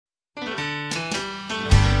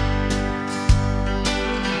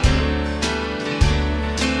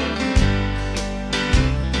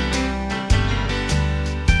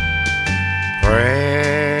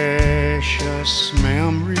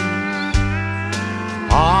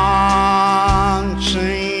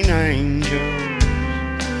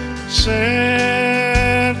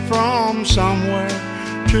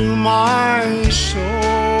to my soul.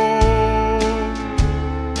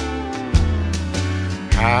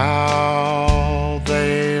 How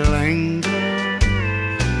they linger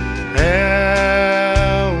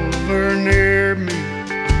ever near me,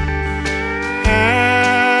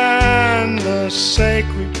 and the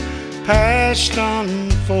sacred past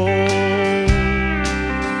unfolds.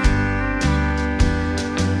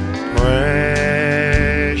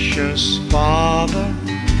 Precious Father,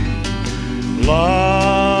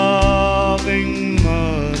 loving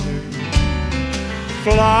Mother,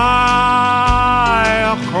 fly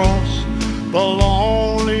across the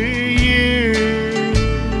lonely years,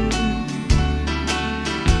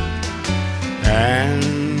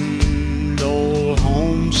 and old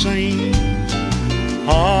home scenes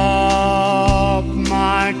of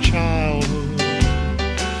my childhood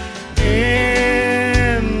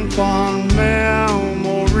in fond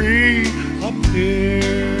memory appear.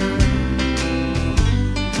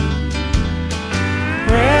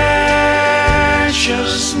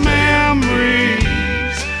 Precious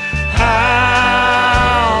memories,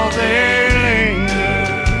 how they linger,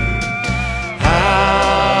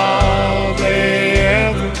 how they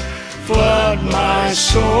ever flood my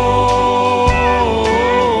soul.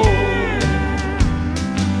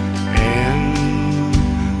 In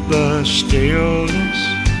the stillness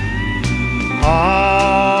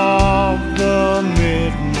of the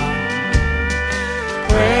midnight,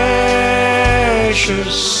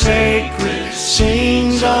 precious sacred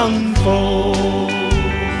scenes unfold.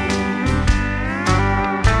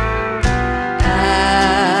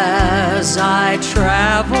 As I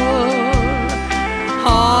travel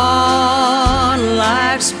on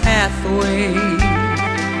life's pathway,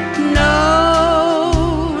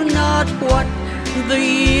 know not what the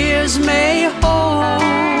years may hold.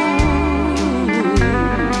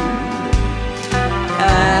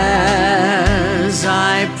 As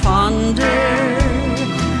I ponder,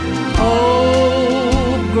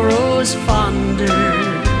 hope grows fonder.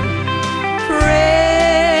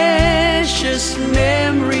 Precious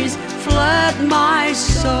memories flood my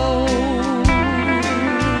soul.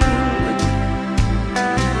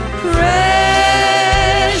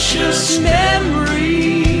 Precious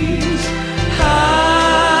memories,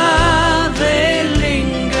 how they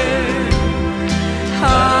linger,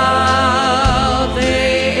 how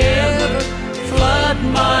they ever flood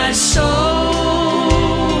my soul.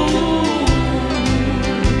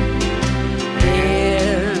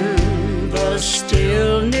 In the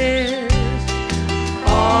stillness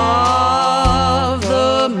of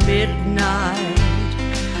the midnight,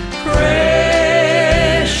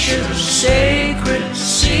 precious sacred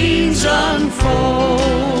scenes unfold.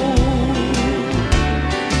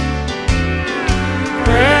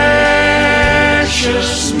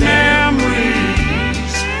 Precious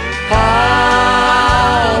memories,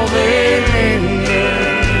 how they linger,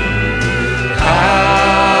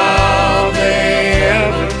 how they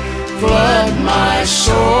ever flood my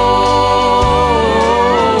soul.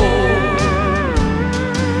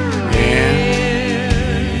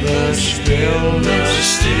 In the stillness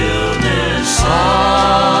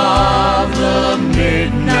of the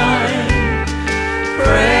midnight,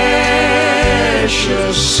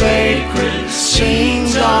 precious sacred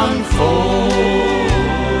scenes unfold.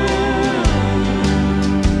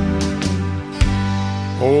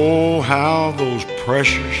 Oh, how those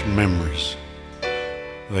precious memories,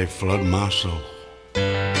 they flood my soul.